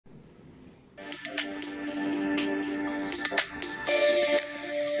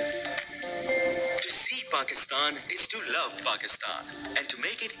Pakistan is to love Pakistan. And to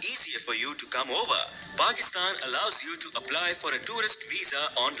make it easier for you to come over, Pakistan allows you to apply for a tourist visa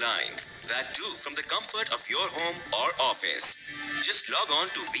online. That too from the comfort of your home or office. Just log on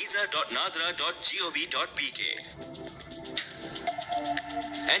to visa.nadra.gov.pk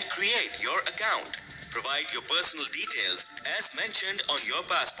and create your account. Provide your personal details as mentioned on your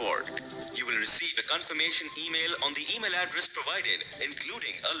passport. You will receive a confirmation email on the email address provided,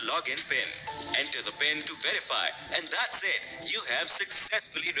 including a login PIN. Enter the PIN to verify, and that's it. You have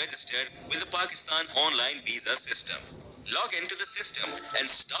successfully registered with the Pakistan online visa system. Log into the system and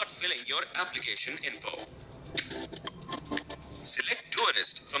start filling your application info. Select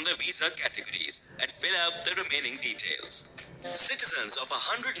tourist from the visa categories and fill out the remaining details. Citizens of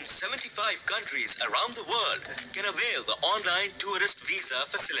 175 countries around the world can avail the online tourist visa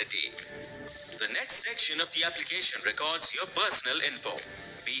facility. The next section of the application records your personal info.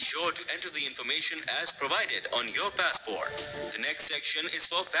 Be sure to enter the information as provided on your passport. The next section is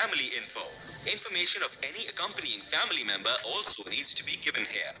for family info. Information of any accompanying family member also needs to be given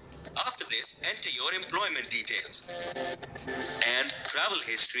here. After this, enter your employment details and travel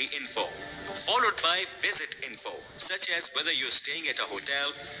history info, followed by visit info, such as whether you're staying at a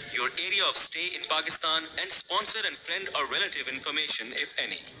hotel, your area of stay in Pakistan, and sponsor and friend or relative information, if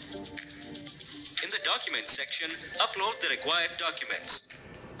any. In the documents section, upload the required documents.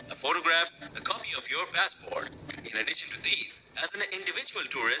 A photograph, a copy of your passport. In addition to these, as an individual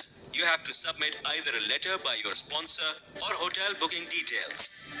tourist, you have to submit either a letter by your sponsor or hotel booking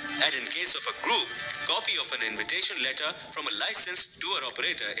details. And in case of a group, copy of an invitation letter from a licensed tour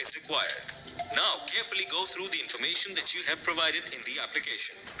operator is required. Now, carefully go through the information that you have provided in the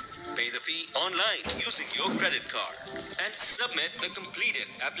application. Pay the fee online using your credit card and submit the completed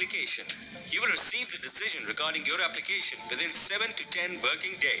application. You will receive the decision regarding your application within 7 to 10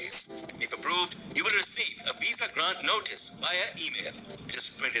 working days. If approved, you will receive a visa grant notice via email.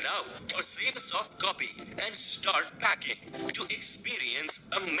 Just print it out or save a soft copy and start packing to experience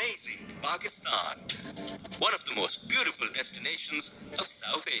amazing Pakistan, one of the most beautiful destinations of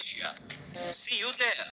South Asia. See you there.